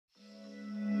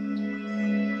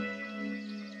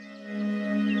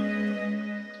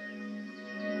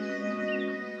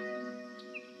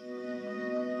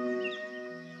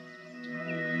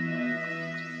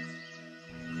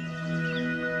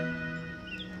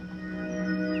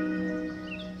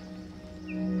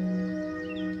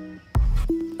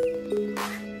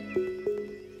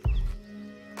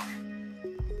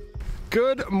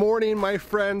Good morning, my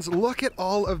friends. Look at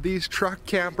all of these truck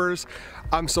campers.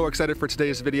 I'm so excited for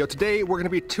today's video. Today we're going to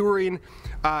be touring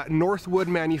Northwood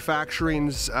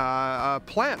Manufacturing's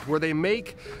plant where they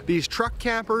make these truck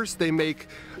campers, they make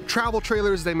travel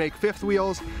trailers, they make fifth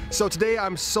wheels. So today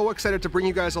I'm so excited to bring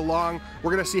you guys along.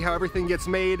 We're going to see how everything gets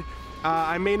made.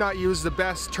 I may not use the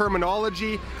best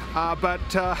terminology, but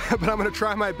I'm going to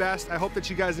try my best. I hope that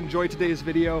you guys enjoy today's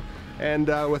video, and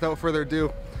without further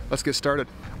ado, let's get started.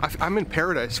 I'm in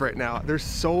paradise right now. There's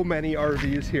so many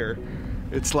RVs here.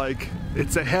 It's like,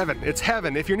 it's a heaven. It's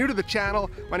heaven. If you're new to the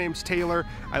channel, my name's Taylor.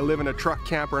 I live in a truck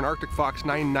camper, an Arctic Fox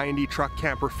 990 truck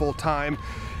camper full time,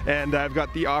 and I've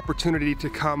got the opportunity to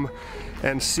come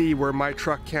and see where my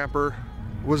truck camper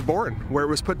was born, where it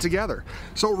was put together.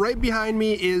 So right behind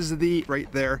me is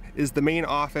right there is the main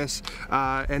office,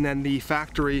 and then the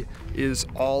factory is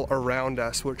all around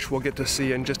us, which we'll get to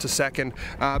see in just a second.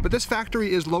 But this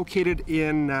factory is located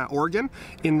in Oregon,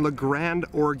 in La Grande,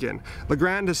 Oregon. La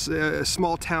Grande is a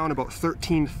small town, about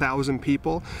 13,000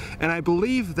 people, and I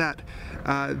believe that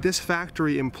this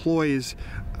factory employs,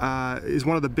 is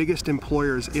one of the biggest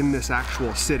employers in this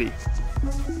actual city.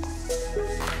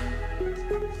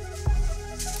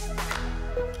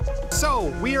 So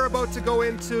we are about to go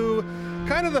into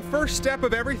kind of the first step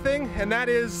of everything, and that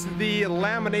is the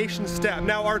lamination step.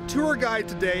 Now our tour guide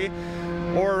today,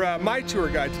 or my tour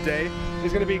guide today,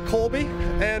 is going to be Colby.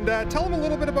 And tell him a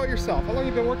little bit about yourself. How long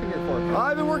have you been working here for?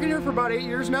 I've been working here for about 8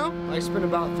 years now. I spent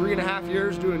about 3.5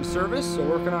 years doing service, so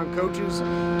working on coaches,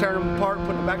 tearing them apart,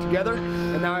 putting them back together.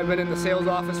 And now I've been in the sales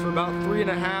office for about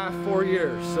 3.5, 4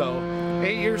 years. So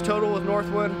 8 years total with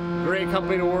Northwood. Great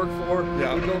company to work for.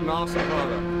 Yeah. We build an awesome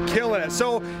product. Killing it.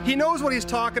 So he knows what he's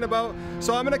talking about.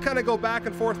 So I'm going to kind of go back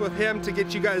and forth with him to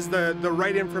get you guys the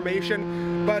right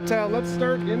information. But let's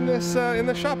start in this in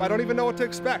the shop. I don't even know what to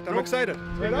expect. I'm excited.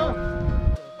 Right on.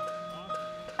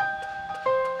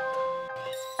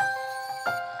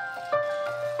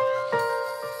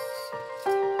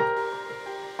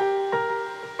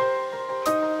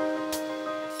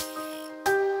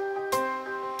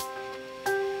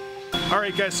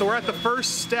 Alright guys, so we're at the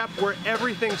first step where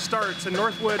everything starts, and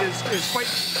Northwood is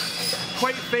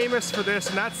quite famous for this,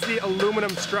 and that's the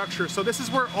aluminum structure. So this is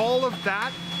where all of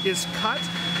that is cut,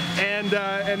 and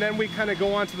then we kind of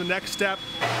go on to the next step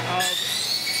of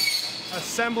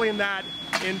assembling that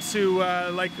into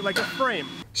like a frame.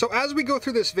 So as we go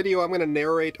through this video, I'm going to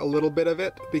narrate a little bit of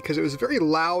it because it was very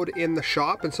loud in the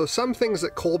shop, and so some things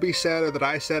that Colby said or that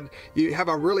I said you have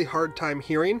a really hard time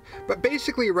hearing. But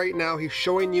basically right now he's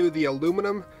showing you the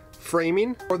aluminum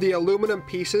framing, or the aluminum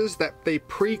pieces that they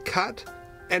pre-cut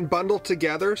and bundle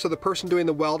together, so the person doing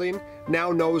the welding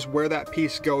now knows where that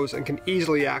piece goes and can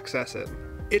easily access it.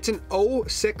 It's an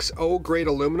 060 grade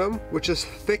aluminum, which is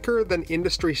thicker than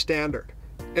industry standard.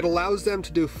 It allows them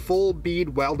to do full bead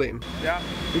welding. Yeah,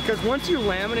 because once you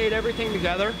laminate everything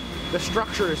together, the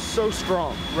structure is so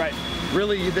strong. Right.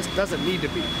 Really, this doesn't need to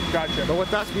be. Gotcha. But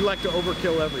with us, we like to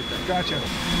overkill everything. Gotcha.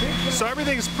 So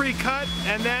everything's pre-cut,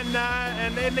 and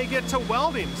then they get to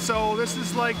welding. So this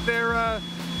is like their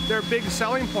big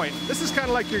selling point. This is kind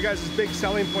of like your guys' big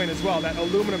selling point as well, that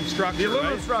aluminum structure. The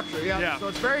aluminum right? structure, yeah. So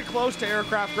it's very close to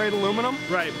aircraft grade aluminum.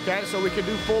 Right. Okay, so we can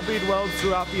do full bead welds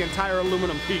throughout the entire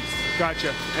aluminum piece.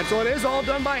 Gotcha. And so it is all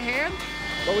done by hand,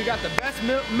 but we got the best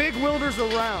MIG welders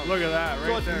around. Look at that,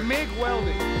 right there. So it's MIG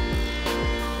welding.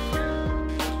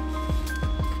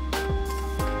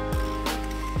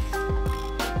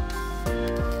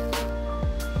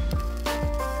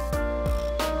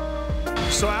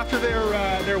 So after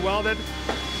they're welded,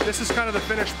 this is kind of the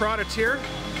finished product here.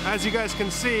 As you guys can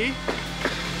see,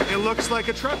 it looks like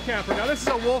a truck camper. Now this is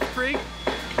a Wolf Creek.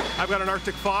 I've got an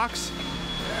Arctic Fox.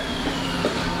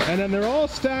 And then they're all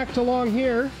stacked along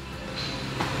here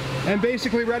and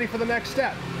basically ready for the next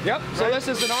step. Yep, so this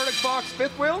is an Arctic Fox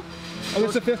fifth wheel. Oh,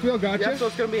 this is a fifth wheel, gotcha. Yep, so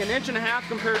it's going to be 1.5 inches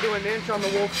compared to 1 inch on the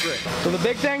Wolf Creek. So the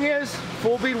big thing is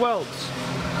full bead welds.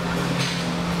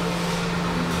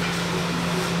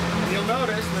 You'll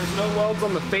notice there's no welds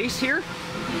on the face here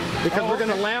because we're going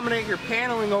to laminate your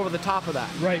paneling over the top of that.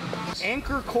 Right.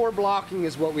 Anchor core blocking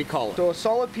is what we call it. So a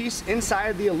solid piece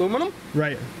inside the aluminum.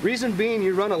 Right. Reason being,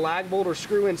 you run a lag bolt or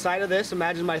screw inside of this.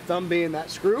 Imagine my thumb being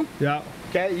that screw. Yeah.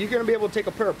 Okay, you're going to be able to take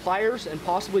a pair of pliers and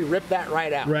possibly rip that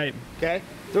right out. Right. Okay,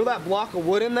 throw that block of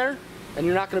wood in there, and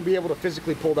you're not going to be able to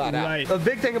physically pull that out. Right. The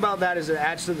big thing about that is it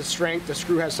adds to the strength. The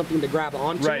screw has something to grab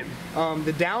onto. Right.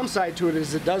 The downside to it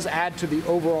is it does add to the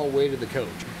overall weight of the coach.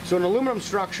 So an aluminum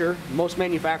structure, most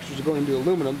manufacturers are going to do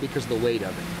aluminum because of the weight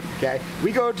of it. Okay,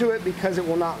 we go to it because it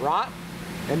will not rot,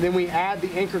 And then we add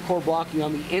the anchor core blocking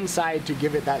on the inside to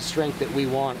give it that strength that we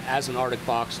want as an Arctic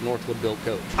Box Northwood built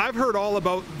coach. I've heard all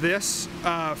about this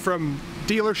from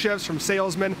dealerships, from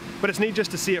salesmen, but it's neat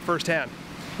just to see it firsthand.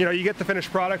 You know, you get the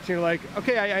finished product and you're like,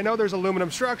 okay, I know there's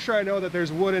aluminum structure, I know that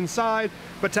there's wood inside,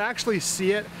 but to actually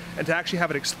see it and to actually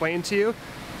have it explained to you,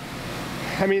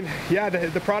 I mean, yeah,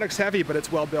 the product's heavy, but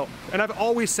it's well built. And I've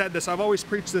always said this, I've always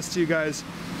preached this to you guys.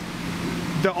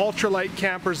 The ultralight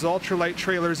campers, the ultralight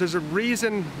trailers, there's a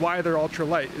reason why they're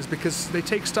ultralight, is because they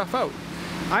take stuff out.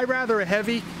 I'd rather a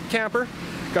heavy camper,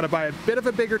 gotta buy a bit of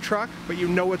a bigger truck, but you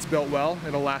know it's built well,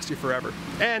 it'll last you forever.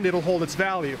 And it'll hold its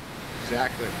value.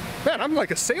 Exactly. Man, I'm like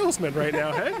a salesman right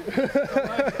now, hey? I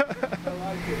like it. I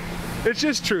like it. It's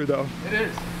just true though. It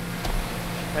is.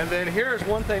 And then here's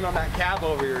one thing on that cab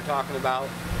over you're talking about.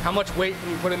 How much weight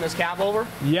can you put in this cab over?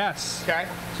 Yes. Okay.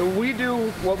 So we do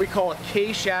what we call a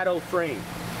K-shadow frame.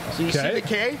 So you see the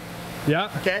K?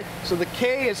 Yeah. Okay. So the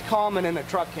K is common in a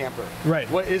truck camper. Right.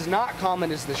 What is not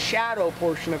common is the shadow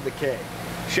portion of the K.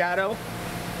 Shadow,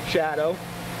 shadow,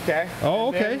 okay? Oh,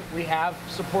 and okay. then we have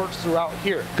supports throughout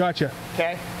here. Gotcha.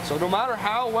 Okay. So no matter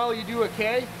how well you do a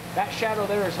K, that shadow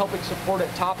there is helping support it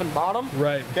top and bottom.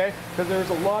 Right. Okay. Because there's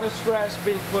a lot of stress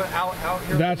being put out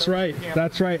here. That's right.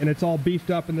 That's right. And it's all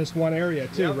beefed up in this one area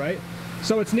too, Yep. right?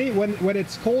 So it's neat when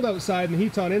it's cold outside and the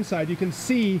heat's on inside, you can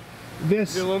see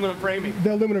this. The aluminum framing.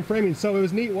 The aluminum framing. So it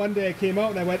was neat one day I came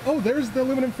out and I went, oh, there's the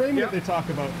aluminum framing Yep. that they talk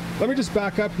about. Let me just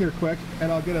back up here quick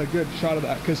and I'll get a good shot of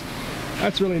that because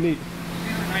that's really neat.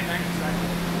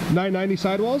 990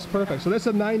 sidewalls? Perfect. So that's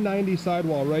a 990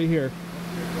 sidewall right here.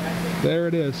 There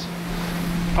it is.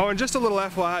 Oh, and just a little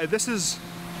FYI, this is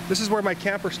where my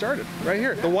camper started, right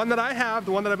here. The one that I have,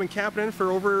 the one that I've been camping in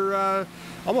for over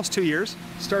almost 2 years,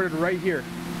 started right here.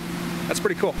 That's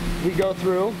pretty cool. We go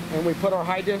through and we put our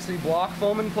high density block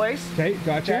foam in place. Okay,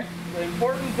 gotcha. Okay. The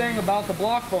important thing about the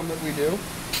block foam that we do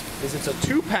is it's a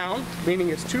 2 pound, meaning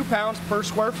it's 2 pounds per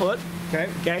square foot. Okay.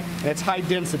 Okay. And it's high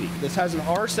density. This has an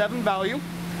R7 value,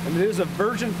 and it is a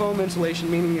virgin foam insulation,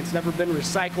 meaning it's never been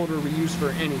recycled or reused for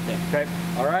anything. Okay.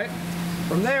 All right.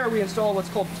 From there, we install what's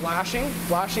called flashing.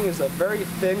 Flashing is a very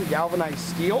thin galvanized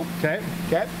steel. Okay.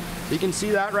 Okay. You can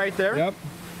see that right there. Yep.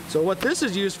 So what this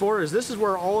is used for is this is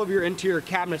where all of your interior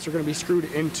cabinets are going to be screwed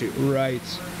into. Right.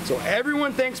 So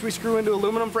everyone thinks we screw into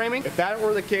aluminum framing. If that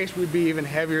were the case, we'd be even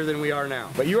heavier than we are now.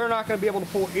 But you are not going to be able to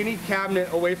pull any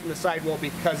cabinet away from the sidewall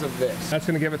because of this. That's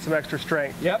going to give it some extra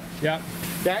strength. Yep. Yep.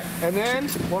 Okay. And then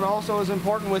what also is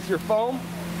important with your foam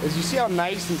is you see how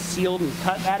nice and sealed and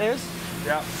cut that is?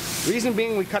 Yep. Reason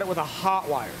being, we cut it with a hot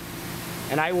wire.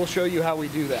 And I will show you how we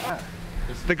do that.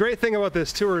 The great thing about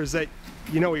this tour is that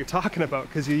you know what you're talking about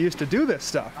because you used to do this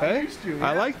stuff, I eh? used to,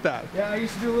 yeah. I like that. Yeah, I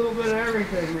used to do a little bit of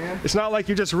everything, man. It's not like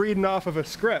you're just reading off of a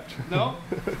script. No,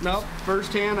 no,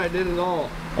 firsthand I did it all.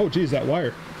 Oh geez, that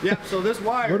wire. Yeah, so this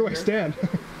wire. Where do I stand?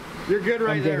 You're good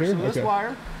right I'm good there. here? So this Okay.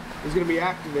 wire is going to be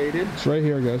activated It's right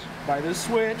here, guys. by this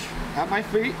switch at my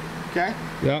feet, okay?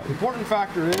 Yeah. Important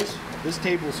factor is this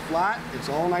table's flat, it's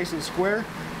all nice and square.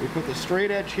 We put the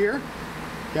straight edge here,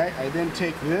 okay? I then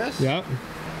take this. Yeah.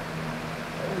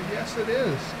 Oh yes it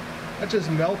is. That just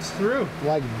melts through.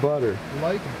 Like butter.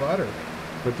 Like butter.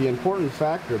 But the important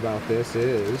factor about this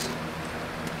is,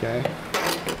 okay,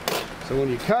 so when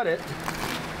you cut it,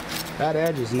 that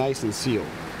edge is nice and sealed.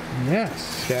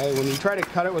 Yes. Okay, when you try to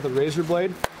cut it with a razor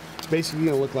blade, it's basically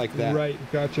gonna look like that. Right,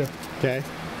 gotcha. Okay,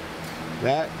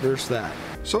 there's that.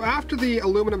 So after the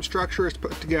aluminum structure is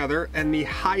put together and the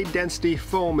high density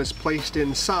foam is placed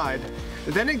inside,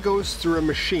 then it goes through a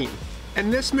machine.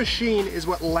 And this machine is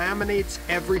what laminates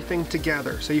everything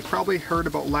together. So you've probably heard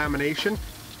about lamination,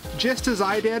 just as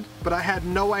I did, but I had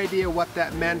no idea what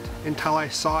that meant until I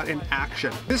saw it in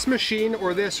action. This machine,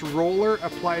 or this roller,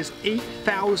 applies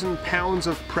 8,000 pounds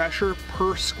of pressure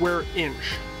per square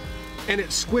inch. And it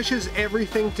squishes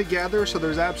everything together so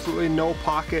there's absolutely no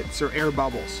pockets or air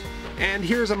bubbles. And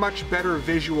here's a much better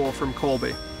visual from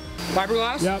Colby.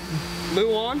 Fiberglass? Yep.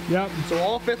 Luan? Yep. So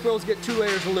all fifth wheels get 2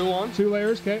 layers of Luan. 2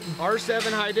 layers, okay.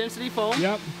 R7 high density foam.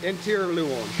 Yep. Interior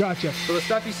Luan. Gotcha. So the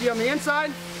stuff you see on the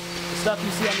inside, the stuff you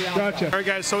see on the outside. Gotcha. All right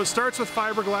guys, so it starts with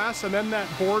fiberglass and then that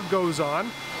board goes on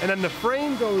and then the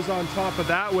frame goes on top of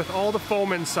that with all the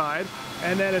foam inside,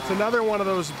 and then it's another one of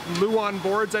those Luan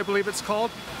boards, I believe it's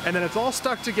called, and then it's all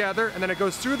stuck together and then it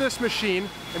goes through this machine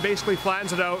and basically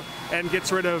flattens it out and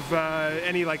gets rid of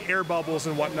any like air bubbles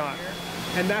and whatnot.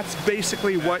 And that's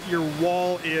basically what your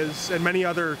wall is and many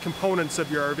other components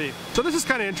of your RV. So this is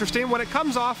kind of interesting. When it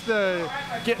comes off the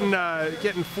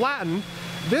getting flattened,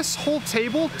 this whole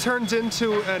table turns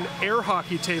into an air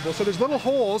hockey table. So there's little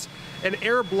holes and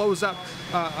air blows up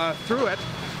through it.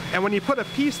 And when you put a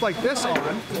piece like this on,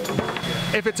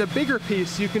 if it's a bigger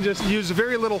piece, you can just use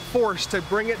very little force to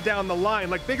bring it down the line,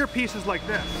 like bigger pieces like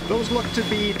this. Those look to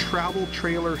be travel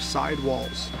trailer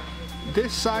sidewalls.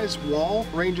 This size wall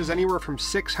ranges anywhere from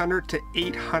 600 to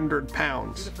 800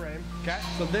 pounds. The frame. Okay.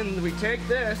 So then we take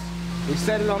this, we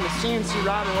set it on the CNC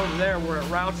router over there where it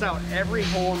routes out every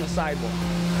hole in the sidewall.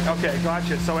 Okay,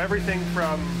 gotcha. So everything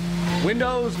from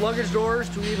windows, luggage doors,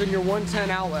 to even your 110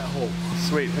 outlet holes.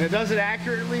 Sweet. And it does it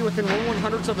accurately within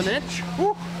 1/100th of an inch.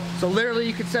 Woo. So literally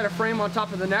you could set a frame on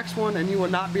top of the next one and you will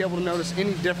not be able to notice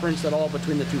any difference at all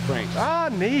between the two frames. Ah,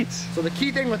 neat. So the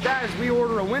key thing with that is we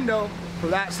order a window for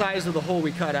that size of the hole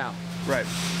we cut out. Right.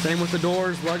 Same with the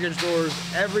doors, luggage doors,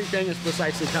 everything is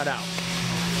precisely cut out.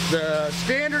 The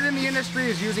standard in the industry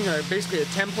is using basically a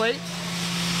template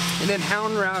and then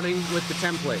hand routing with the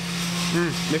template.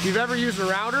 And if you've ever used a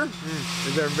router,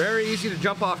 they're very easy to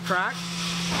jump off track.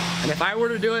 And if I were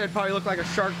to do it, it'd probably look like a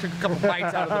shark took a couple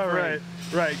bites out of the frame.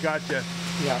 Right, gotcha.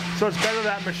 Yeah. So it's better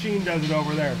that machine does it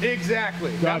over there.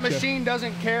 Exactly. Gotcha. That machine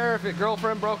doesn't care if your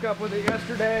girlfriend broke up with it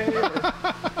yesterday. Or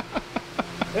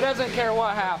it doesn't care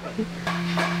what happened.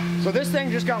 So this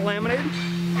thing just got laminated.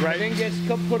 Right. Then gets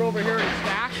put over here and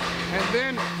stacked. And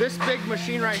then this big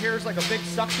machine right here is like a big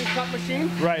suction cup machine.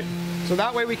 Right. So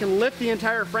that way we can lift the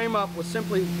entire frame up with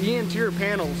simply the interior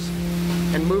panels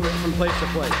and move it from place to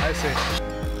place. I see.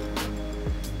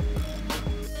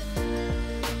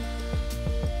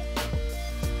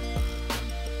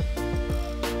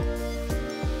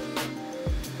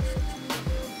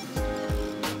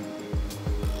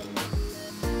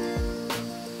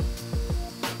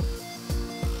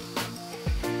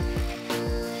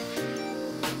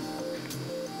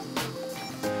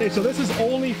 Okay, so this is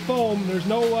only foam. There's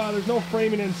no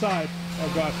framing inside.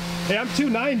 Oh god. Hey, I'm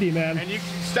 290, man. And you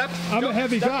step. I'm a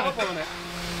heavy guy. Up on it.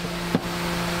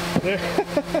 There.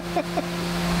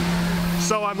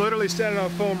 So I'm literally standing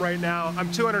on foam right now.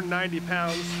 I'm 290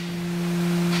 pounds.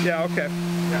 Yeah. Okay.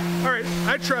 Yeah. All right.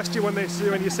 I trust you when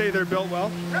you say they're built well.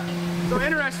 So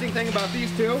interesting thing about these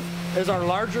two is our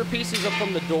larger pieces up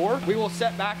from the door, we will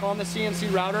set back on the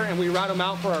CNC router and we route them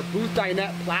out for our booth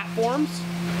dinette platforms.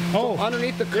 Oh, so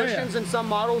underneath the cushions in some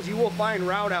models, you will find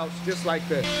route outs just like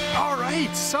this. All right,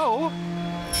 so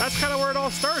that's kind of where it all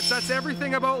starts. That's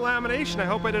everything about lamination. I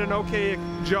hope I did an okay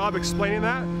job explaining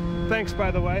that. Thanks,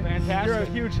 by the way. Fantastic. You're a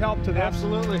huge help to this.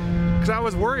 Absolutely. Because I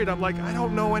was worried. I'm like, I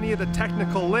don't know any of the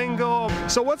technical lingo.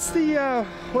 So what's the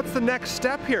next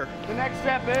step here? The next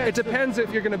step is... It depends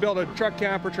if you're going to build a truck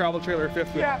camper, travel trailer,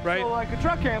 fifth wheel, right? So like a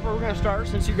truck camper, we're going to start,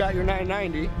 since you got your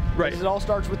 990. Right. It all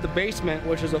starts with the basement,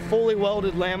 which is a fully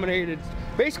welded, laminated,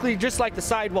 basically just like the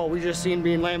sidewall we just seen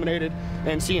being laminated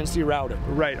and CNC routed.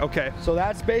 Right, okay. So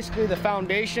that's basically the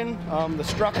foundation, the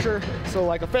structure. So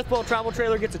like a fifth wheel travel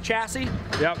trailer gets a chassis.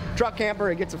 Yep. Truck camper,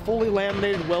 it gets a fully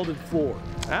laminated, welded floor.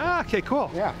 Ah, okay,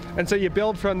 cool. Yeah. And so you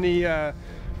build from the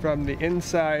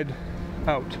inside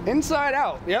out. Inside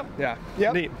out, yep. Yeah,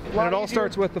 yep. Neat. And it all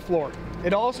starts with the floor.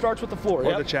 It all starts with the floor,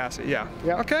 Or the chassis, yeah.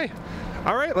 Yep. Okay.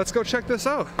 All right, let's go check this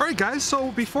out. All right, guys, so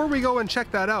before we go and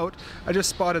check that out, I just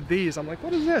spotted these. I'm like,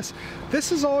 what is this?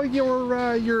 This is all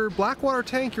your black water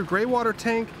tank, your gray water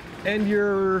tank, and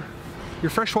your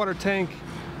freshwater tank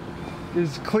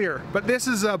is clear. But this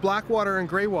is black water and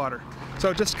gray water.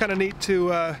 So just kind of neat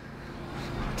to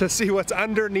see what's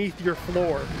underneath your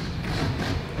floor.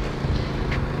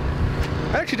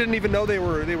 I actually didn't even know they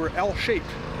were L-shaped.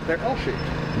 They're L-shaped.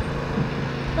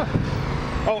 Huh.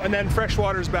 Oh, and then fresh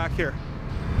water's back here.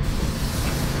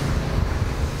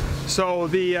 So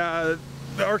the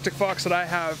Arctic Fox that I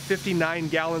have, 59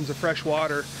 gallons of fresh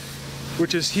water,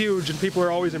 which is huge, and people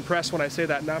are always impressed when I say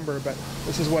that number, but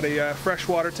this is what a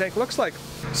freshwater tank looks like.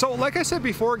 So like I said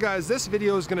before, guys, this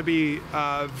video is going to be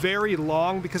very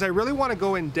long because I really want to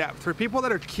go in depth. For people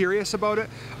that are curious about it,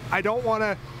 I want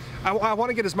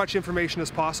to get as much information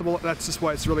as possible. That's just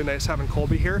why it's really nice having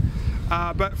Colby here.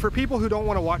 But for people who don't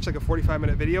want to watch like a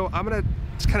 45-minute video, I'm going to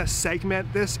just kind of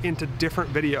segment this into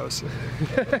different videos.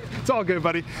 It's all good,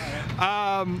 buddy.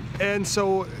 And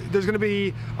so there's going to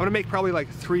be, I'm going to make probably like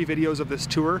 3 videos of this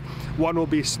tour. One will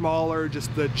be smaller,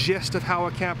 just the gist of how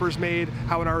a camper's made,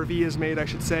 how an RV is made, I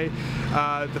should say.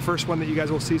 The first one that you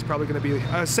guys will see is probably going to be,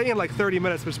 I was saying like 30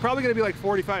 minutes, but it's probably going to be like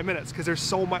 45 minutes because there's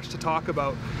so much to talk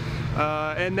about.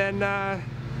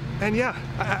 And yeah,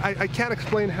 I can't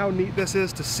explain how neat this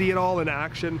is to see it all in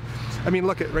action. I mean,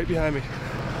 look at right behind me.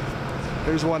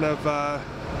 There's one of,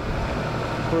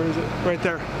 where is it? Right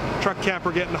there. Truck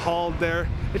camper getting hauled there.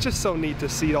 It's just so neat to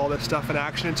see all this stuff in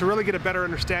action and to really get a better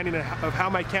understanding of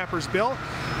how my camper's built.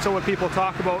 So when people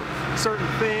talk about certain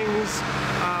things,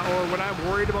 or when I'm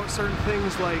worried about certain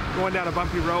things like going down a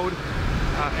bumpy road,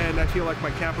 and I feel like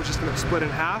my camper's just going to split in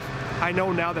half. I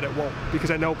know now that it won't, because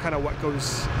I know kind of what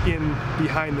goes in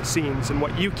behind the scenes and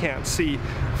what you can't see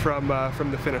from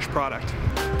the finished product.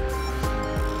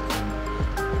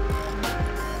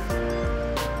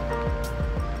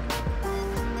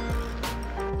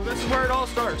 This is where it all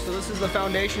starts. So this is the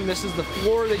foundation. This is the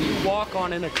floor that you walk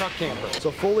on in a truck camper. So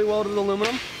fully welded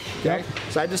aluminum. Okay. Yep.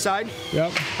 Side to side.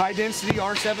 Yep. High density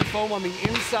R7 foam on the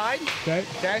inside. Okay.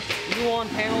 Okay. Luan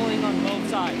paneling on both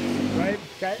sides. Right.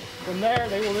 Okay. From there,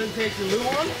 they will then take your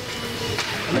Luan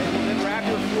and they will then wrap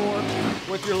your floor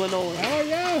with your linoleum. Oh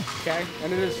yeah. Okay.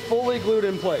 And it is fully glued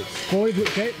in place. Fully glued.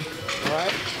 Okay. All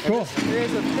right. Cool.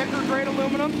 This is a thicker grade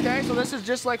aluminum. Okay. So this is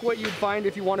just like what you'd find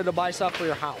if you wanted to buy stuff for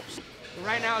your house.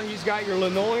 Right now, he's got your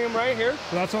linoleum right here.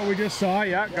 So that's what we just saw.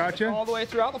 Yeah, gotcha. All the way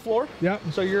throughout the floor. Yep.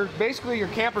 So you're basically your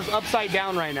camper's upside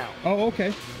down right now. Oh,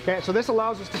 okay. Okay, so this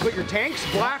allows us to put your tanks,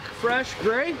 black, fresh,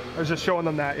 gray. I was just showing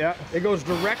them that, yeah. It goes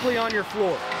directly on your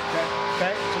floor.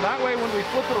 Okay. So that way, when we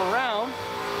flip it around,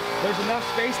 there's enough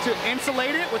space to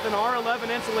insulate it with an R11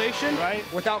 insulation, right,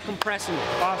 without compressing it.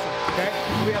 Awesome. Okay.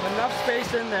 So we have enough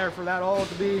space in there for that all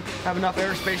to have enough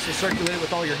airspace to circulate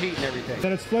with all your heat and everything.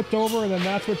 Then it's flipped over, and then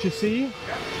that's what you see.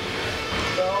 Yeah.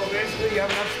 So basically, you have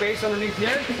enough space underneath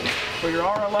here for your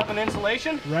R11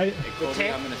 insulation. Right. The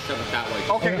I'm going to shove it that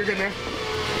way. Okay, you're good, man.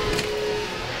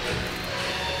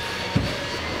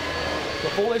 So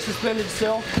fully suspended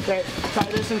still. Okay, tie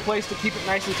this in place to keep it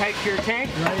nice and tight to your tank.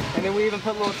 Right. And then we even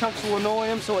put little chunks of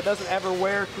linoleum so it doesn't ever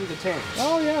wear through the tank.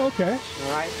 Oh yeah, okay.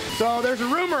 All right. So there's a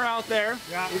rumor out there,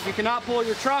 yeah, if you cannot pull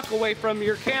your truck away from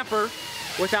your camper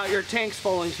without your tanks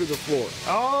falling through the floor.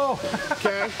 Oh.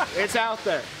 Okay, it's out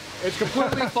there. It's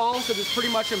completely false. It is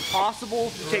pretty much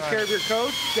impossible to take care of your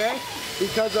coach, okay,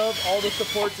 because of all the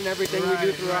supports and everything we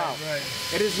do throughout. Right.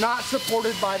 It is not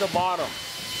supported by the bottom.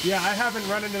 Yeah, I haven't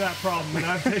run into that problem, and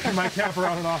I've taken my camper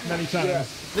on and off many times. Yeah.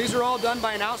 These are all done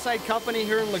by an outside company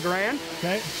here in LeGrand.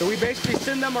 Okay. So we basically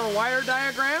send them our wire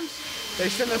diagrams. They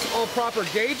send us all proper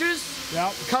gauges,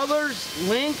 yep, colors,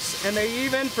 links, and they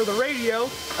even, for the radio,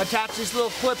 attach these little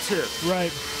clips here.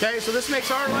 Right. Okay, so this makes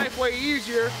our life way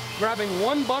easier, grabbing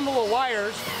one bundle of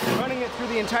wires, running it through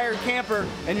the entire camper,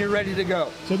 and you're ready to go.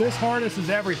 So this harness is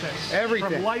everything. Everything.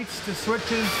 From lights to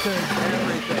switches to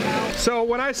everything. So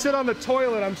when I sit on the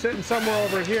toilet, I'm sitting somewhere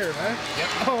over here, huh?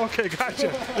 Yep. Oh, okay,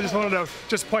 gotcha. I just wanted to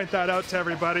just point that out to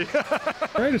everybody.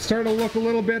 All right, it's starting to look a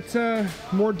little bit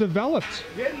more developed.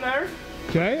 Getting there.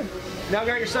 Okay. Now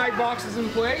got your side boxes in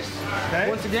place. Okay.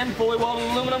 Once again, fully welded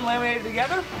aluminum laminated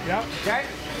together. Yep. Okay.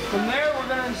 From there, we're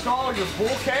going to install your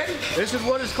bulkhead. This is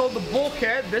what is called the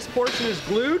bulkhead. This portion is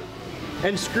glued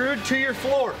and screwed to your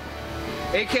floor,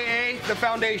 aka the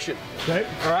foundation. Okay.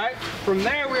 All right. From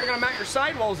there, we're going to mount your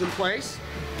sidewalls in place,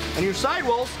 and your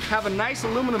sidewalls have a nice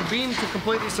aluminum beam to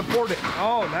completely support it.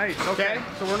 Oh, nice. Okay.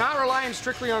 So we're not relying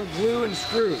strictly on glue and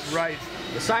screws. Right.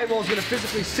 The sidewall is going to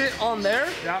physically sit on there,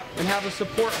 yeah, and have a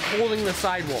support holding the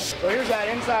sidewall. So here's that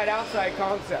inside-outside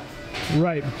concept.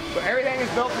 Right. So everything is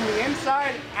built from the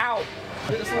inside out.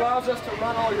 This allows us to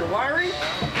run all your wiring,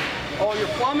 all your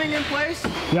plumbing in place,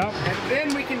 Yep. and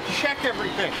then we can check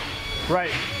everything.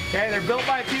 Right. Okay, they're built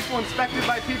by people, inspected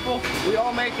by people. We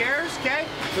all make errors, okay?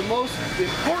 The most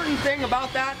important thing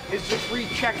about that is just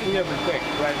rechecking everything.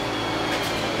 Right.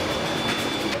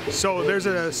 So there's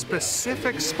a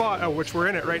specific spot, which we're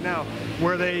in it right now,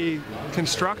 where they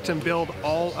construct and build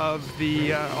all of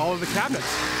the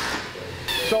cabinets.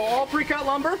 So all pre-cut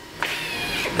lumber.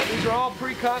 These are all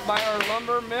pre-cut by our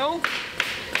lumber mill.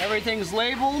 Everything's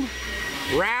labeled,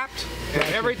 wrapped, and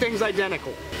everything's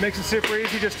identical. Makes it super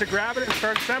easy just to grab it and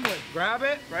start assembling. Grab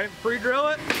it, right? Pre-drill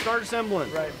it, start assembling.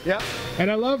 Right. Yep.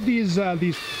 And I love these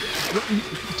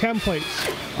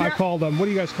templates. Yeah. I call them. What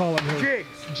do you guys call them here?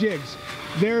 Jigs. Jigs.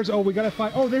 There's, oh, we gotta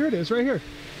find, oh, there it is, right here.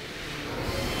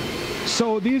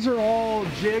 So these are all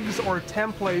jigs or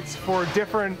templates for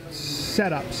different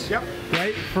setups. Yep.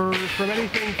 Right? From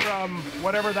anything from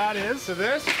whatever that is to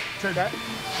this, to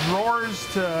drawers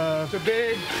to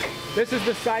big. This is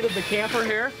the side of the camper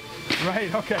here.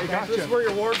 Right, okay, gotcha. So this is where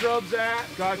your wardrobe's at,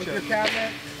 gotcha, with your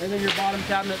cabinet, and then your bottom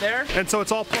cabinet there. And so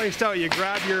it's all placed out. You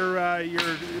grab your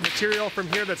material from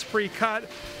here that's pre-cut,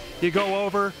 you go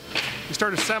over, you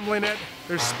start assembling it,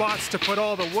 there's spots to put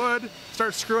all the wood,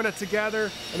 start screwing it together,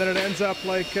 and then it ends up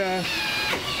like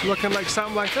looking like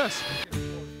something like this.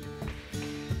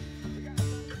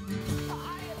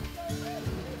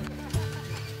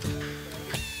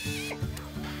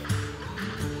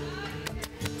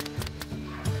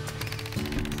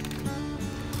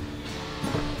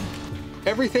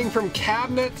 Everything from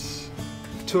cabinets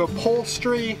to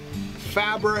upholstery,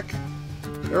 fabric,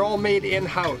 they're all made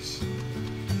in-house.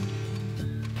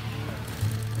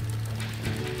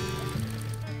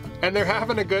 And they're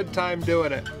having a good time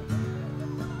doing it.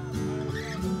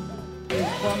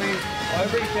 Plumbing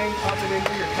everything up and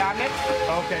into your cabinet.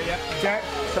 Okay, yeah. Okay,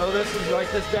 so this is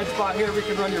like this dead spot here. We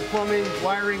can run your plumbing,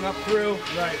 wiring up through.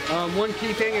 Right. One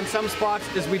key thing in some spots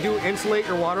is we do insulate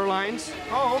your water lines.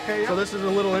 Oh, okay, yeah. So this is a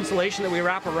little insulation that we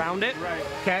wrap around it. Right.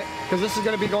 Okay, because this is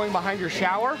going to be going behind your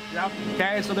shower. Yep.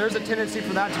 Okay, so there's a tendency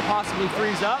for that to possibly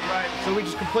freeze up. Right. So we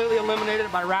just completely eliminated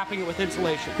it by wrapping it with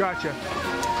insulation. Gotcha.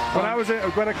 When I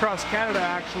went across Canada,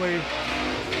 actually,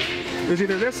 there's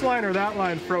either this line or that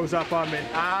line froze up on me.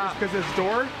 Ah. Because this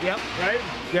door, Yep. right?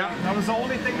 Yeah. That was the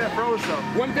only thing that froze though.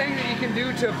 One thing that you can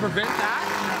do to prevent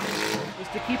that is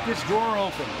to keep this drawer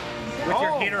open with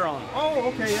your heater on. Oh,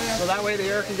 okay, yeah. So that way the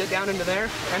air can get down into there.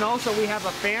 And also we have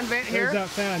a fan vent here. There's that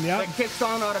fan, yeah. That kicks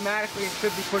on automatically and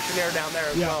should be pushing air down there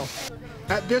as well.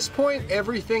 At this point,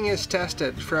 everything is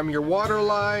tested, from your water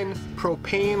line,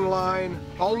 propane line,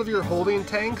 all of your holding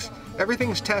tanks.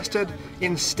 Everything's tested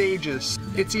in stages.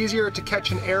 It's easier to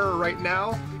catch an error right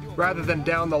now rather than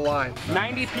down the line.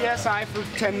 90 PSI for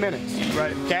 10 minutes.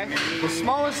 Right. Okay? The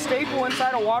smallest staple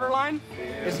inside a water line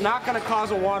is not going to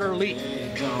cause a water leak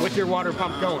with your water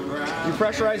pump going. You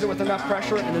pressurize it with enough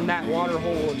pressure and then that water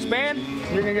hole will expand.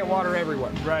 You're going to get water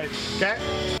everywhere. Right. Okay?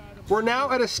 We're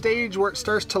now at a stage where it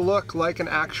starts to look like an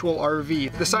actual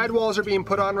RV. The sidewalls are being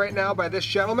put on right now by this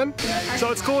gentleman.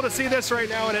 So it's cool to see this right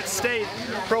now in its state.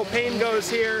 Propane goes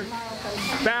here,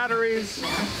 batteries,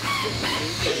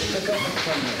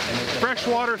 fresh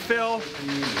water fill,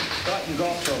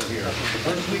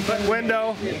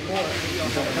 window.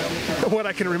 What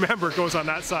I can remember goes on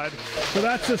that side. So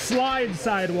that's the slide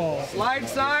sidewall. Slide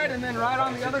side, and then right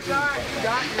on the other side, you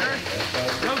got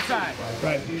your road side.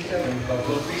 Right.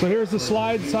 So here's the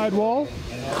slide sidewall.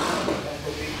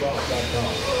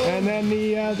 And then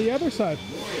the other side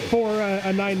for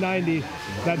a 990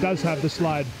 that does have the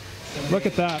slide. Look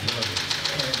at that.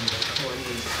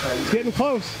 It's getting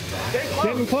close.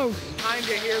 Getting close. Behind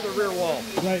you here, the rear wall.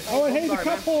 Right. Oh, and hey, the Sorry,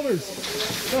 cup man. holders.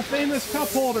 The famous cup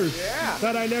holders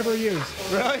that I never use.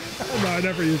 Really? No, I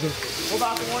never use them. What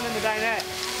about the one in the dinette?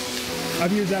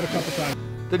 I've used that a couple times.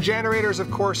 The generators, of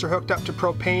course, are hooked up to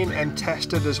propane and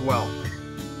tested as well.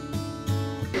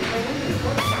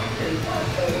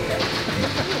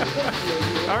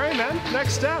 All right, man,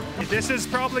 next step. This is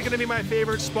probably gonna be my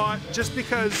favorite spot just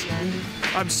because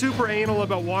I'm super anal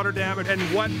about water damage and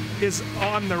what is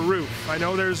on the roof. I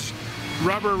know there's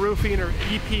rubber roofing or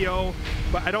EPO,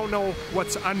 but I don't know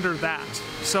what's under that.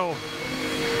 So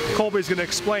Colby's gonna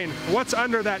explain what's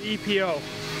under that EPO.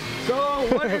 So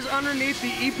what is underneath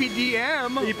the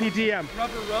EPDM? EPDM.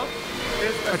 Rubber roof.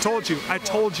 Is I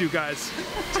told you guys.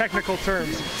 Technical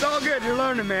terms. It's all good, you're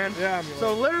learning, man. Yeah.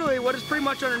 So literally what is pretty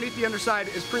much underneath the underside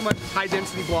is pretty much high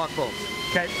density block foam.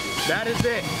 Okay. That is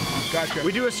it. Gotcha.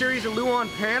 We do a series of Luan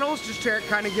panels just to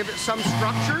kind of give it some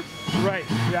structure. Right.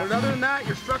 Yeah. But other than that,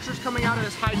 your structure's coming out of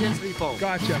this high density foam.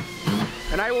 Gotcha.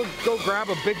 And I will go grab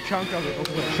a big chunk of it.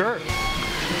 Sure.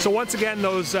 So once again,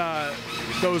 those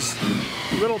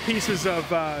little pieces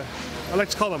of, I like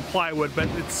to call them plywood, but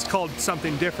it's called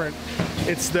something different.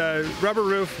 It's the rubber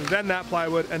roof, then that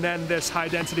plywood, and then this high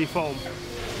density foam.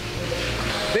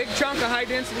 Big chunk of high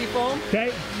density foam.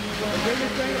 Okay. The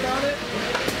biggest thing about it,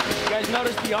 you guys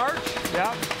notice the arch?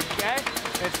 Yeah. Okay.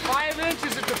 It's 5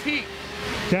 inches at the peak.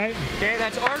 Okay. Okay,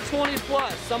 that's R20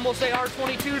 plus. Some will say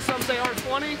R22, some say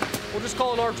R20. We'll just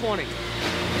call it R20.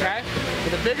 Okay?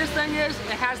 But the biggest thing is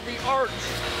it has the arch.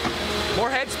 More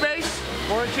head space,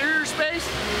 more interior space,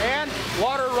 and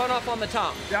water runoff on the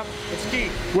top. Yep. It's key.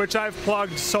 Which I've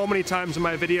plugged so many times in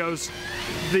my videos.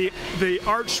 The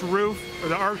arched roof, or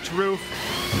the arched roof,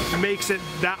 makes it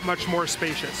that much more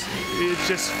spacious. It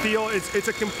just it's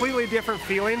a completely different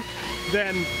feeling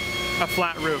than a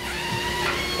flat roof.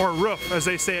 Or roof, as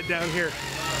they say it down here.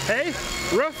 Hey,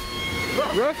 roof?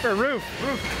 Roof or roof?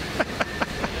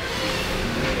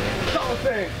 Whole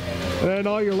thing. And then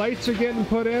all your lights are getting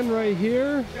put in right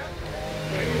here.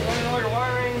 Running all your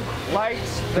wiring,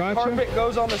 lights, the Gotcha. carpet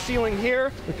goes on the ceiling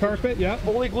here, The carpet, yeah.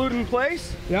 fully glued in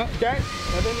place. Yeah. Okay?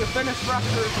 And then your finished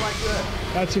structure is like this.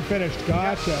 That's your finished.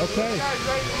 Gotcha. Okay. Guys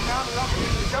ready to be mounted up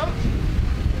into the coach?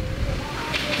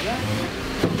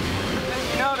 Then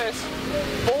you notice,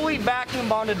 fully vacuum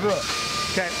bonded roof.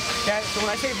 Okay. Okay, so when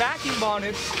I say vacuum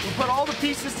bonded, we put all the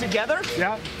pieces together,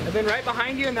 Yeah. and then right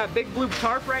behind you in that big blue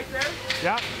tarp right there,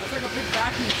 Yeah. that's like a big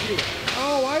vacuum seal.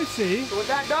 Oh, I see. So what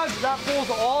that does is that pulls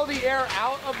all the air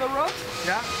out of the roof,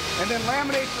 Yeah. and then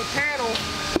laminates the panel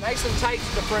nice and tight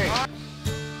to the frame.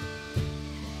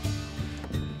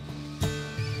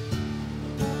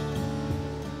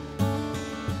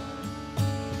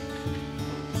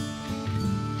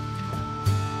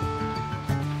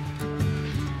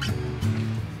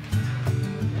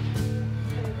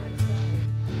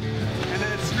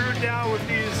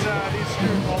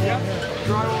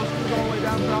 drywall screws all the way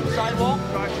down throughout the sidewall.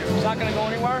 Gotcha. It's not going to go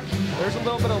anywhere. There's a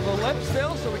little bit of a lip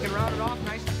still, so we can round it off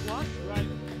nice and flush. Right.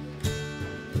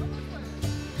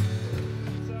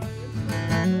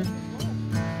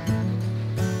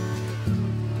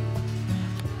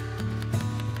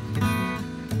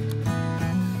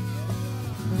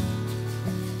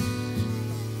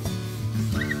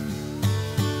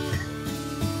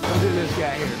 Let's do this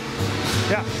guy here.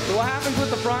 Yeah. So what happens with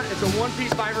the front, it's a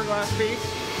one-piece fiberglass piece.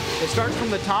 It starts from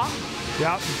the top.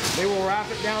 Yep. They will wrap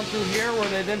it down through here where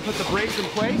they then put the brace in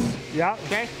place. Yeah.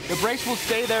 Okay? The brace will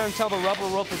stay there until the rubber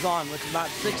roof is on, which is about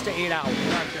 6 to 8 hours.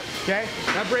 Gotcha. Okay?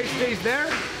 That brace stays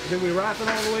there. Then we wrap it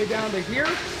all the way down to here.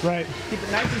 Right. Keep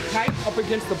it nice and tight up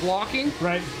against the blocking.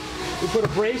 Right. We put a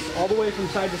brace all the way from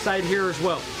side to side here as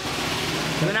well.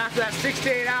 And then after that 6 to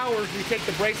 8 hours, we take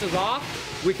the braces off.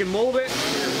 We can mold it,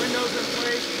 get the windows in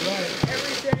place. Right.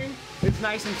 Everything is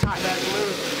nice and tight. That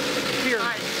glue here.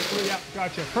 Nice. Yeah.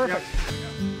 Gotcha. Perfect.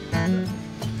 Yep.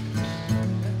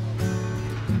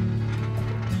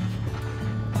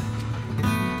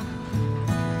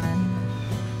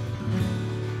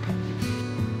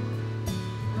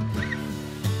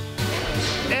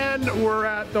 And we're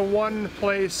at the one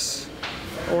place,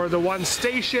 or the one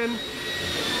station,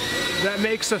 that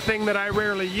makes a thing that I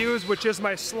rarely use, which is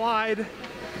my slide.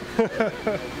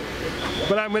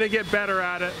 But I'm gonna get better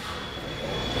at it.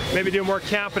 Maybe do more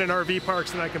camping in RV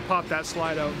parks, and I can pop that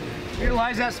slide out.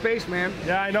 Utilize that space, man.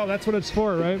 Yeah, I know, that's what it's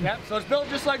for, right? Yep, so it's built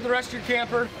just like the rest of your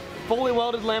camper. Fully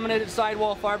welded, laminated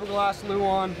sidewall, fiberglass,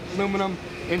 Luan, aluminum,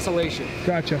 insulation.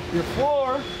 Gotcha. Your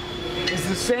floor is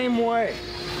the same way.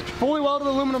 Fully welded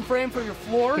aluminum frame for your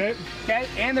floor. Okay. Okay,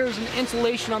 and there's an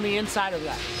insulation on the inside of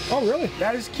that. Oh, really?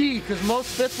 That is key, because most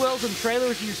fifth wheels and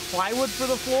trailers use plywood for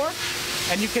the floor,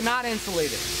 and you cannot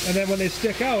insulate it. And then when they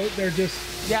stick out, they're just...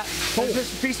 Yeah, it's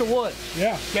just a piece of wood.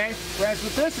 Yeah. Okay, whereas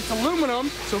with this, it's aluminum,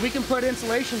 so we can put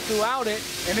insulation throughout it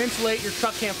and insulate your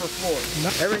truck camper floor.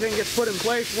 Nice. Everything gets put in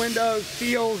place, windows,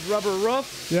 seals, rubber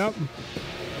roof, Yep.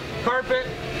 carpet,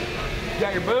 you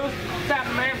got your booth. What's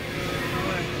happening, man?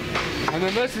 And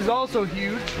then this is also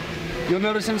huge. You'll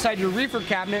notice inside your reefer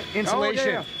cabinet,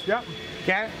 insulation. Oh, yeah. Yep.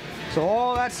 Okay, so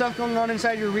all that stuff going on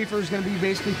inside your reefer is going to be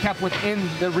basically kept within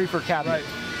the reefer cabinet. Right.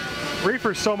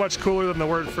 Reefer's so much cooler than the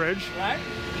word fridge. Right?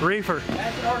 Reefer.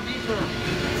 That's an RV term.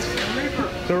 The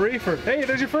reefer. The reefer. Hey,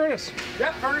 there's your furnace.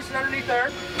 Yep, furnace is underneath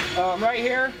there. Right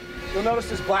here, you'll notice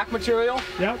this black material.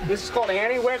 Yep. This is called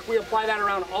anti-wick. We apply that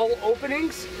around all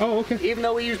openings. Oh, okay. Even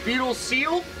though we use butyl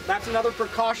seal, that's another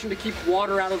precaution to keep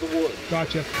water out of the wood.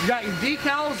 Gotcha. You got your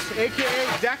decals, aka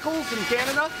decals in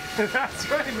Canada. That's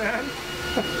right, man.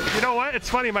 You know what? It's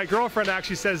funny, my girlfriend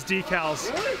actually says decals.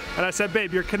 Really? And I said,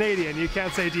 babe, you're Canadian. You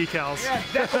can't say decals. Yeah,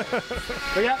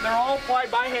 decals. But yeah, they're all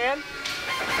applied by hand.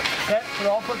 Okay,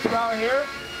 they're all put throughout here.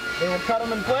 They will cut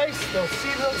them in place. They'll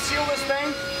seal this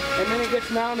thing, and then it gets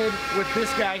mounted with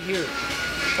this guy here.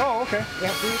 Oh, okay. Yeah,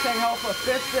 so you can help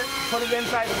assist it, put it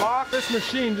inside the box. This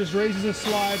machine just raises a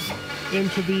slide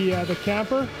into the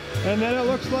camper, and then it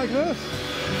looks like this.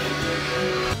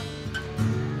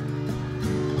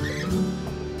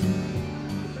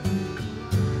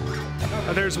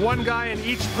 There's one guy in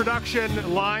each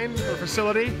production line or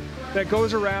facility that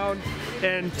goes around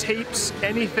and tapes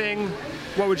anything.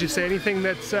 What would you say? Anything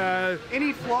that's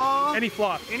Any flaw. any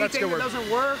flaw. That's a Anything good that word. doesn't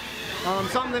work.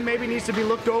 Something that maybe needs to be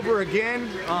looked over again.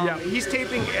 Yeah. He's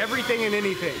taping everything and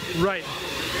anything. Right.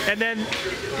 And then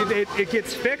it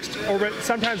gets fixed, or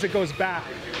sometimes it goes back.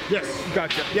 Yes.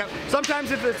 Gotcha. Yep.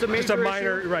 Sometimes if it's a major Just a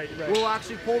minor, issue, right. we'll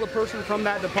actually pull the person from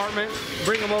that department,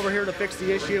 bring them over here to fix the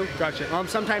issue. Gotcha.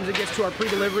 Sometimes it gets to our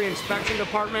pre-delivery inspection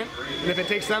department, and if it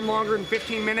takes them longer than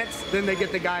 15 minutes, then they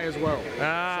get the guy as well.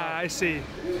 Ah, I see.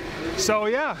 So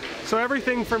yeah, so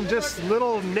everything from just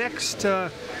little nicks to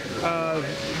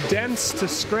dents to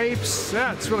scrapes.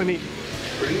 Yeah, it's really neat.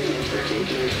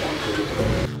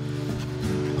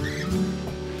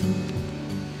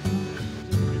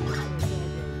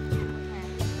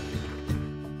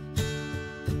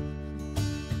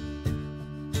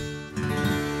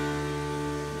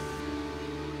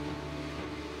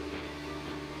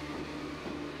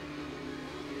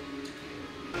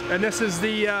 And this is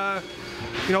the,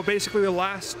 you know, basically the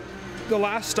last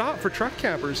stop for truck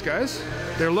campers, guys.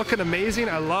 They're looking amazing.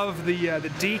 I love the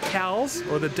decals,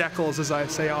 or the decals as I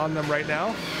say on them right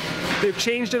now. They've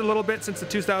changed it a little bit since the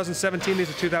 2017. These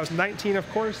are 2019, of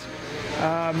course.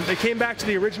 They came back to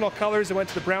the original colors. They went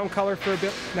to the brown color for a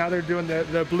bit. Now they're doing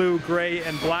the blue, gray,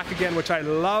 and black again, which I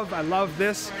love. I love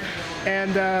this.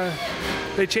 And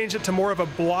they changed it to more of a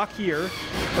blockier.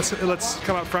 Let's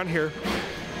come up front here.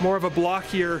 More of a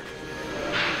blockier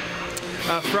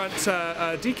front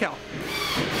decal.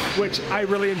 which I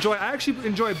really enjoy. I actually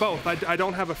enjoy both. I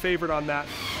don't have a favorite on that.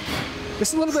 This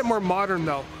is a little bit more modern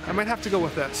though. I might have to go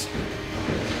with this.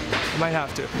 I might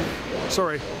have to.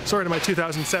 Sorry to my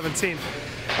 2017.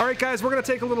 All right guys, we're gonna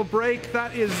take a little break.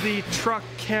 That is the truck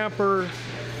camper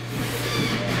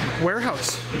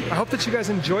warehouse. I hope that you guys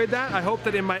enjoyed that. I hope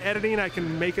that in my editing I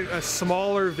can make it a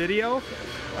smaller video.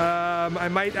 I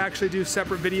might actually do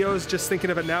separate videos, just thinking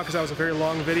of it now because that was a very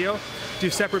long video. Do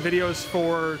separate videos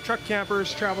for truck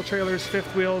campers, travel trailers,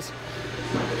 fifth wheels.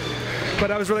 But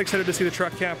I was really excited to see the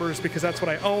truck campers because that's what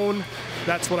I own.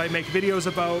 That's what I make videos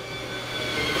about.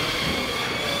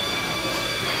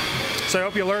 So I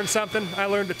hope you learned something. I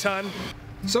learned a ton.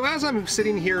 So as I'm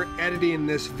sitting here editing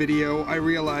this video, I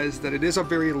realized that it is a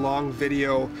very long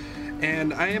video,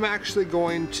 and I am actually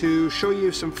going to show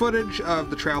you some footage of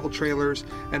the travel trailers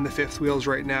and the fifth wheels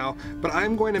right now, but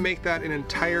I'm going to make that an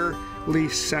entirely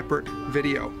separate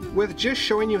video. With just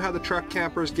showing you how the truck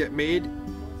campers get made,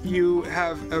 you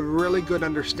have a really good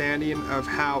understanding of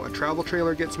how a travel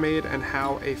trailer gets made and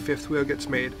how a fifth wheel gets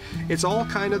made. It's all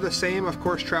kind of the same. Of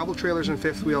course, travel trailers and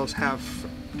fifth wheels have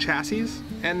chassis,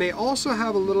 and they also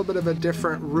have a little bit of a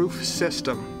different roof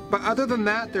system. But other than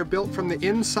that, they're built from the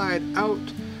inside out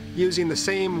using the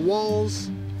same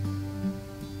walls,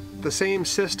 the same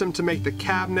system to make the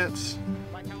cabinets,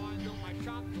 Like how I built my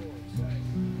shop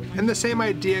doors. and the same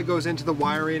idea goes into the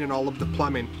wiring and all of the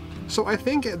plumbing. So I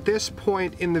think at this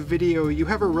point in the video you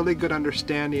have a really good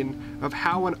understanding of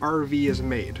how an RV is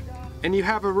made. And you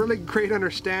have a really great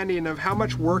understanding of how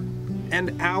much work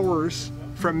and hours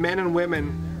from men and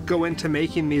women go into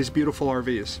making these beautiful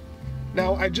RVs.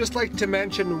 Now, I'd just like to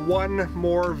mention one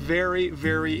more very,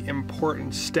 very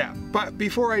important step. But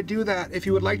before I do that, if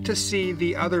you would like to see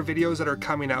the other videos that are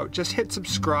coming out, just hit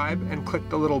subscribe and click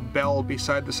the little bell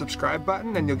beside the subscribe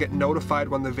button and you'll get notified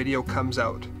when the video comes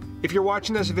out. If you're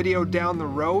watching this video down the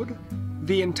road,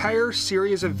 the entire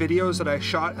series of videos that I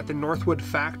shot at the Northwood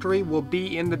factory will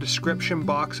be in the description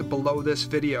box below this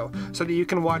video so that you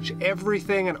can watch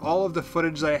everything and all of the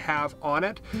footage that I have on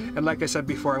it. And like I said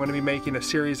before, I'm going to be making a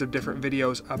series of different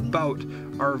videos about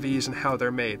RVs and how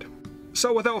they're made.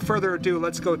 So without further ado,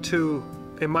 let's go to,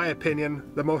 in my opinion,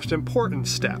 the most important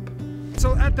step.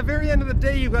 So at the very end of the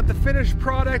day, you've got the finished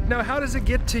product. Now, how does it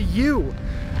get to you?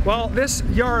 Well, this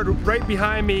yard right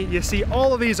behind me, you see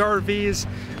all of these RVs,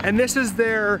 and this is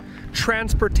their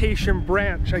transportation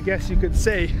branch, I guess you could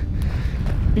say.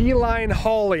 Beeline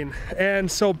hauling.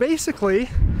 And so basically,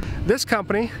 this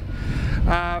company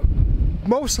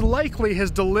most likely has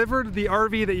delivered the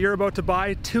RV that you're about to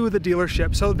buy to the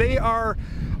dealership. So they are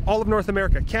all of North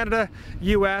America, Canada,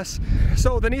 US.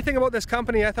 So the neat thing about this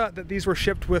company, I thought that these were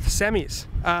shipped with semis.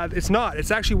 It's not,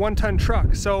 it's actually 1-ton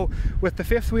truck. So with the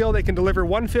fifth wheel, they can deliver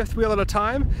 1 fifth wheel at a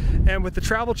time. And with the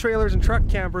travel trailers and truck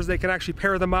campers, they can actually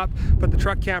pair them up, put the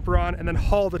truck camper on, and then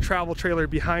haul the travel trailer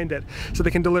behind it. So they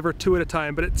can deliver 2 at a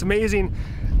time. But it's amazing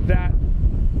that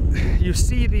you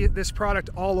see this product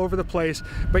all over the place,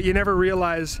 but you never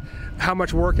realize how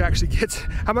much work actually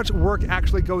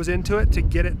goes into it to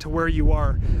get it to where you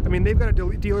are. I mean, they've got a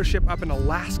dealership up in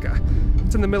Alaska.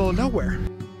 It's in the middle of nowhere.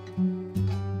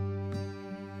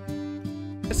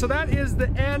 So that is the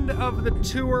end of the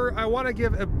tour. I want to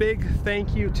give a big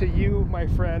thank you to you, my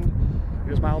friend. It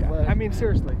was my own pleasure. I mean,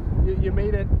 seriously, you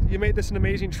made it. You made this an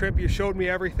amazing trip. You showed me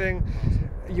everything.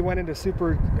 You went into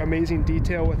super amazing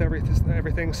detail with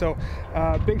everything. So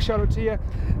big shout out to you.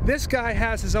 This guy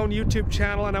has his own YouTube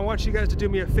channel, and I want you guys to do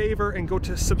me a favor and go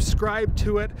to subscribe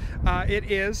to it.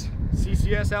 It is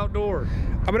CCS Outdoor.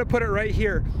 I'm gonna put it right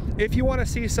here. If you want to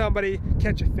see somebody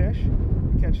catch a fish,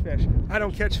 catch fish. I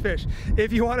don't catch fish.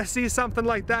 If you want to see something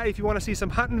like that, if you want to see some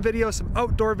hunting videos, some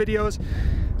outdoor videos,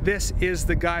 this is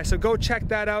the guy. So go check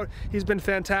that out. He's been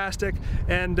fantastic,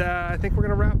 and I think we're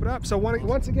gonna wrap it up. So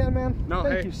once again, man,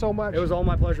 thank you so much. It was all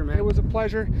my pleasure, man. It was a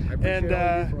pleasure. I appreciate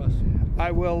all you do for us.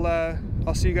 I will.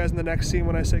 I'll see you guys in the next scene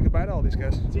when I say goodbye to all these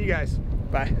guys. See you guys.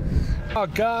 Bye. Oh,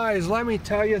 guys, let me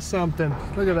tell you something.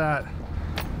 Look at that.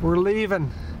 We're leaving.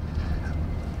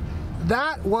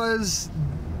 That was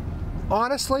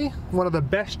honestly one of the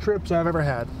best trips I've ever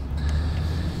had.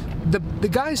 The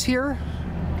guys here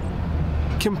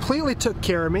completely took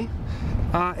care of me.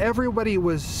 Everybody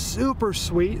was super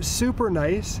sweet, super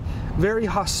nice, very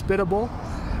hospitable.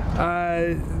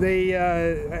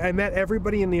 I met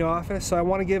everybody in the office, so I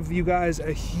want to give you guys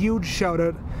a huge shout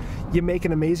out. You make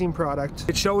an amazing product.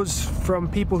 It shows from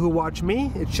people who watch me,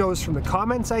 it shows from the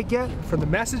comments I get, from the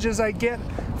messages I get,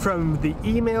 from the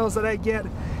emails that I get.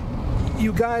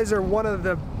 You guys are one of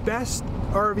the best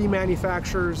RV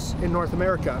manufacturers in North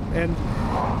America, and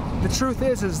the truth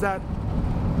is that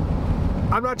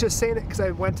I'm not just saying it because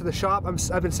I went to the shop.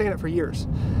 I've been saying it for years.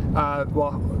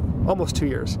 Well, almost 2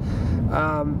 years.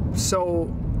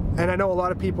 And I know a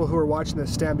lot of people who are watching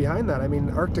this stand behind that. I mean,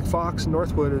 Arctic Fox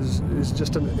Northwood is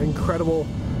just an incredible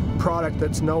product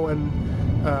that's known,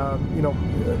 you know,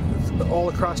 all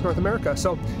across North America.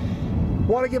 So,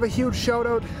 want to give a huge shout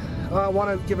out. I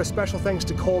want to give a special thanks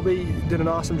to Colby. He did an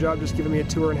awesome job just giving me a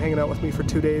tour and hanging out with me for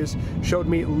 2 days. Showed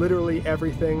me literally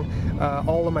everything.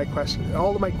 All of my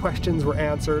questions were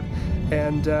answered.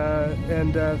 And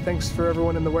thanks for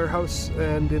everyone in the warehouse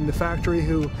and in the factory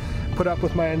who put up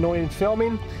with my annoying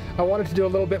filming. I wanted to do a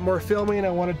little bit more filming. I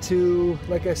wanted to,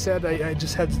 like I said,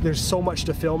 there's so much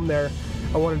to film there.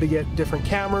 I wanted to get different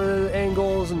camera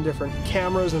angles and different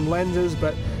cameras and lenses,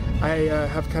 but I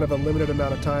have kind of a limited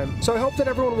amount of time. So I hope that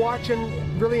everyone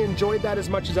watching really enjoyed that as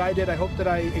much as I did. I hope that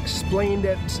I explained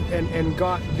it and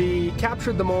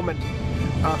captured the moment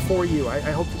for you. I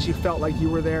hope that you felt like you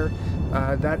were there.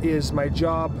 That is my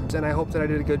job, and I hope that I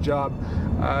did a good job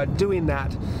doing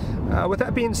that. With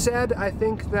that being said, I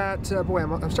think that, boy,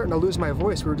 I'm starting to lose my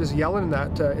voice. We were just yelling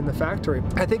that in the factory.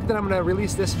 I think that I'm going to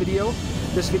release this video.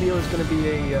 This video is going to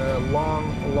be a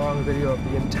long video of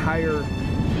the entire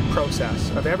process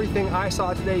of everything I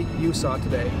saw today, you saw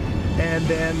today. And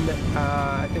then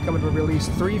I think I'm going to release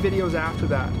 3 videos after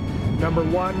that. Number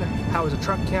 1, how is a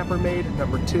truck camper made?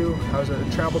 Number 2, how is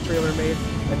a travel trailer made?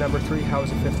 And number 3, how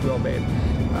is a 5th wheel made?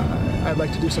 I'd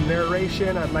like to do some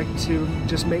narration. I'd like to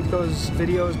just make those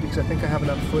videos because I think I have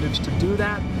enough footage to do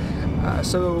that.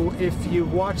 So if you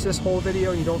watch this whole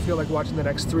video and you don't feel like watching the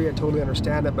next 3, I totally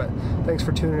understand it, but thanks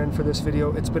for tuning in for this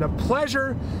video. It's been a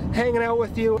pleasure hanging out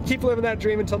with you. Keep living that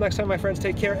dream. Until next time, my friends,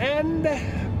 take care and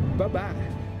bye-bye.